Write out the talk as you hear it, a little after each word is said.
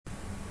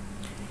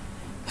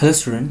Hello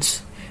students,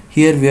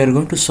 here we are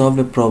going to solve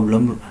a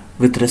problem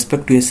with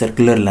respect to a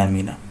circular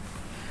lamina.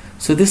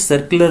 So this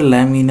circular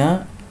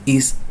lamina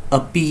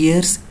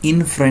appears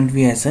in front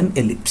view as an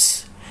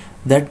ellipse.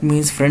 That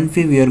means front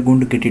view we are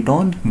going to get it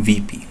on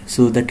VP.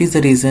 So that is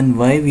the reason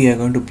why we are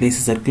going to place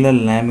a circular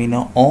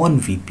lamina on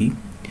VP.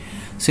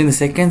 So in the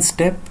second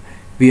step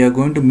we are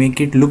going to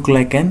make it look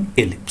like an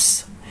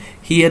ellipse.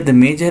 Here the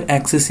major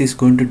axis is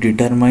going to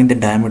determine the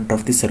diameter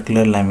of the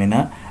circular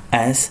lamina,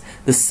 as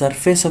the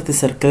surface of the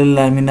circular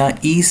lamina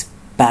is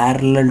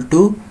parallel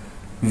to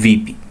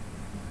VP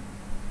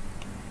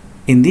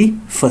in the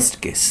first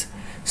case.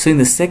 So in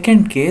the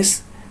second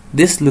case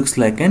this looks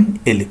like an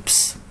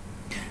ellipse.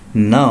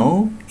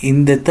 Now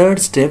in the third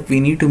step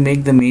we need to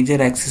make the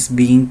major axis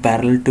being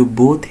parallel to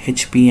both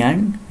HP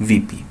and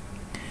VP.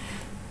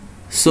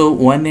 So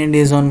one end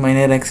is on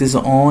minor axis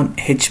on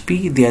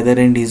HP, the other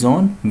end is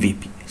on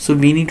VP. So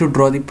we need to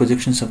draw the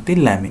projections of the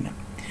lamina.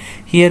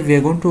 Here we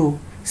are going to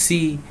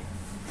see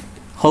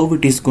how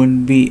it is going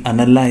to be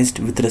analyzed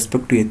with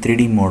respect to a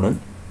 3D model.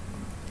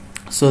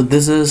 So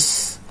this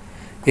is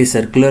a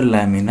circular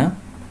lamina.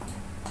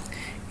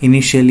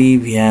 Initially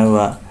we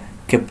have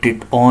kept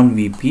it on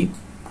VP,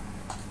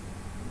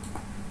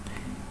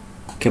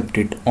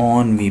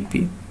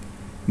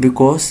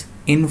 because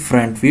in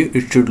front view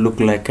it should look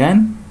like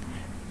an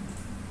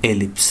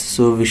ellipse.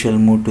 So we shall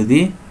move to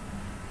the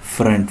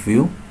front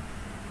view.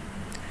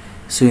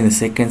 So in the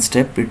second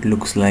step it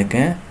looks like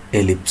an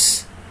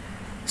ellipse.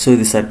 So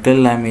the circular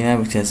lamina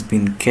which has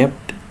been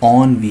kept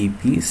on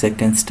VP,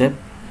 second step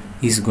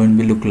is going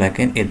to look like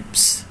an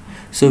ellipse.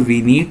 So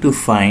we need to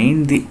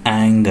find the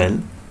angle,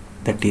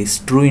 that is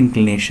true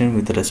inclination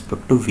with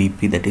respect to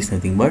VP, that is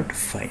nothing but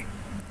phi.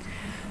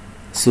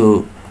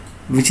 So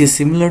which is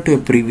similar to a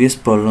previous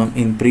problem.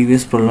 In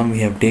previous problem we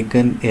have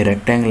taken a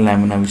rectangle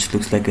lamina which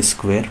looks like a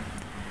square.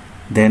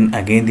 Then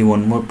again the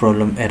one more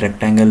problem, a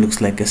rectangle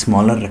looks like a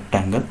smaller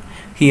rectangle.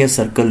 Here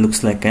circle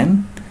looks like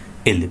an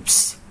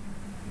ellipse.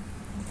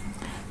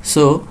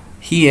 So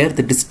here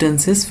the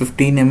distance is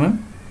 15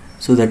 mm.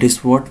 So that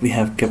is what we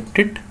have kept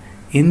it.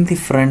 In the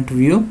front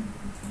view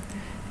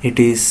it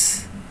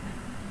is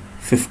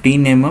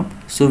 15 mm.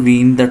 So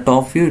in the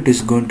top view it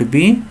is going to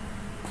be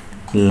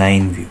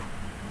line view.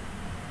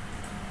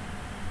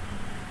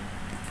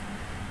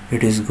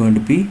 It is going to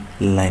be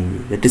line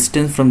view. The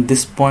distance from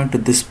this point to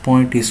this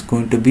point is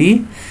going to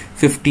be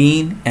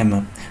 15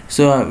 mm.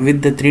 So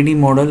with the 3D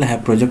model I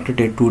have projected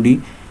a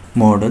 2D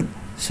model,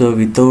 so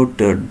without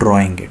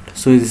drawing it.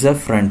 So this is a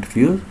front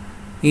view.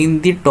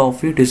 In the top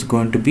view it is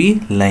going to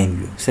be line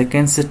view.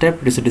 Second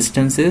step, this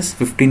distance is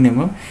 15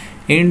 mm.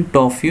 In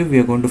top view we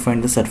are going to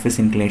find the surface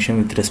inclination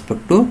with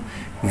respect to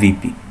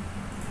VP.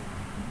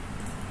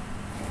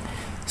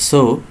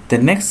 So the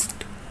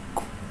next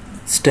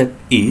step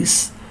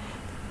is,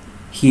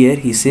 here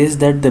he says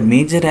that the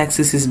major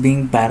axis is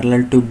being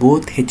parallel to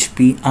both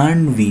HP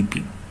and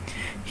VP.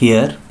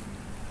 Here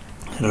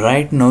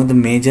right now the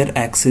major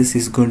axis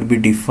is going to be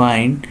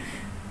defined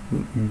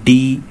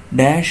D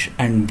dash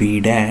and B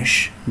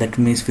dash. That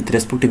means with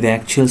respect to the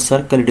actual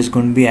circle it is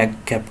going to be a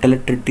capital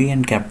letter T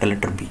and capital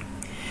letter B.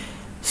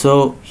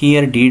 So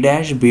here D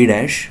dash B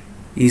dash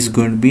is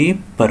going to be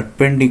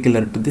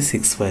perpendicular to the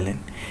 6Y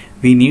line.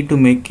 We need to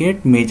make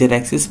it major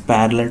axis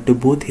parallel to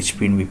both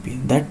HP and VP.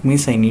 That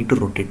means I need to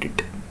rotate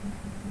it.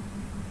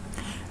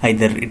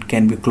 Either it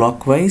can be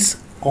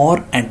clockwise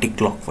or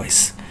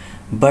anti-clockwise.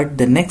 But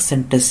the next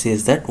sentence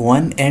says that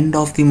one end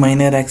of the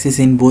minor axis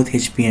in both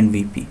HP and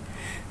VP.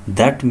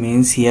 That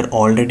means here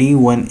already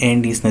one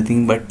end is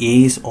nothing but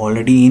A is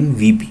already in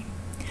VP.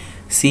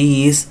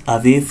 C is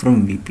away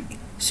from VP.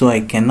 So I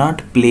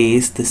cannot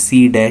place the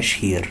C dash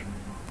here.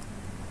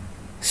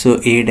 So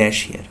A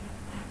dash here.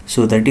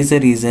 So that is the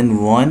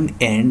reason one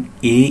end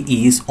A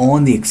is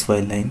on the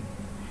XY line.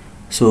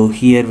 So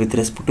here with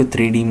respect to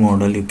 3D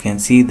model you can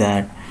see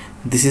that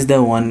this is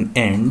the one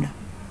end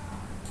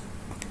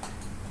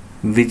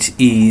which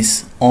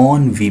is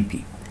on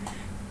VP.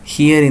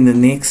 Here in the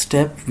next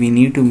step we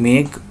need to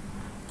make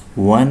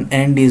one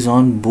end is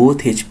on both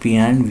HP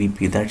and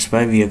VP. That's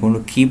why we are going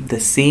to keep the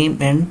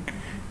same end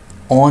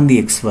on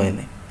the XY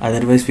line.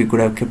 Otherwise we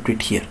could have kept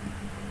it here.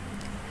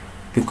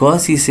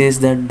 Because he says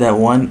that the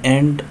one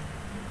end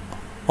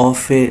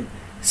of a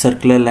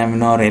circular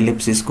lamina or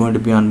ellipse is going to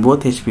be on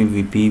both HP and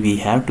VP, we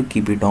have to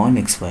keep it on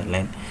XY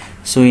line.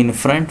 So in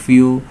front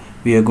view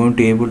we are going to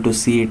be able to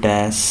see it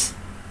as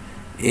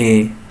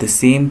the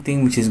same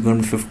thing, which is going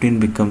to 15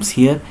 becomes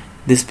here,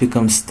 this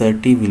becomes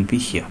 30 will be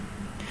here.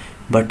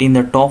 But in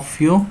the top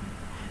view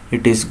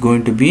it is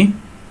going to be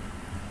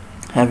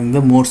having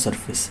the more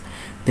surface.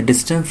 The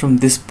distance from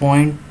this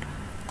point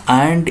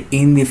and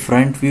in the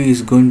front view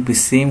is going to be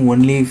same,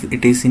 only if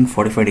it is in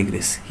 45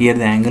 degrees. Here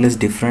the angle is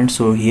different,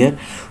 so here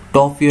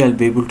top view I'll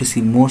be able to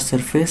see more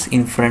surface,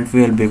 in front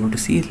view I'll be able to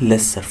see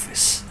less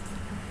surface.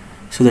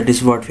 So that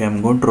is what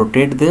I'm going to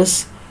rotate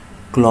this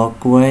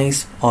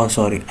clockwise, or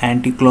sorry,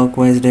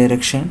 anti-clockwise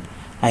direction.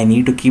 I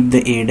need to keep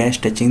the A dash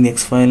touching the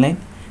XY line.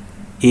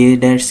 A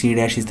dash C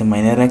dash is the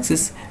minor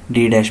axis,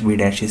 D dash B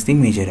dash is the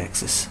major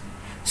axis.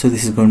 So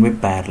this is going to be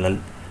parallel.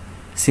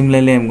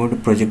 Similarly, I am going to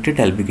project it,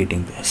 I'll be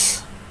getting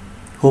this.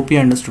 Hope you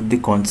understood the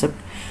concept.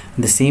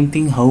 The same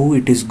thing how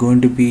it is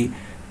going to be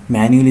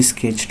manually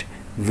sketched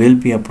will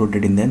be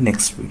uploaded in the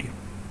next video.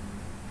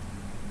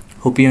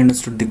 Hope you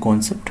understood the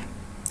concept.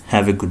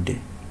 Have a good day.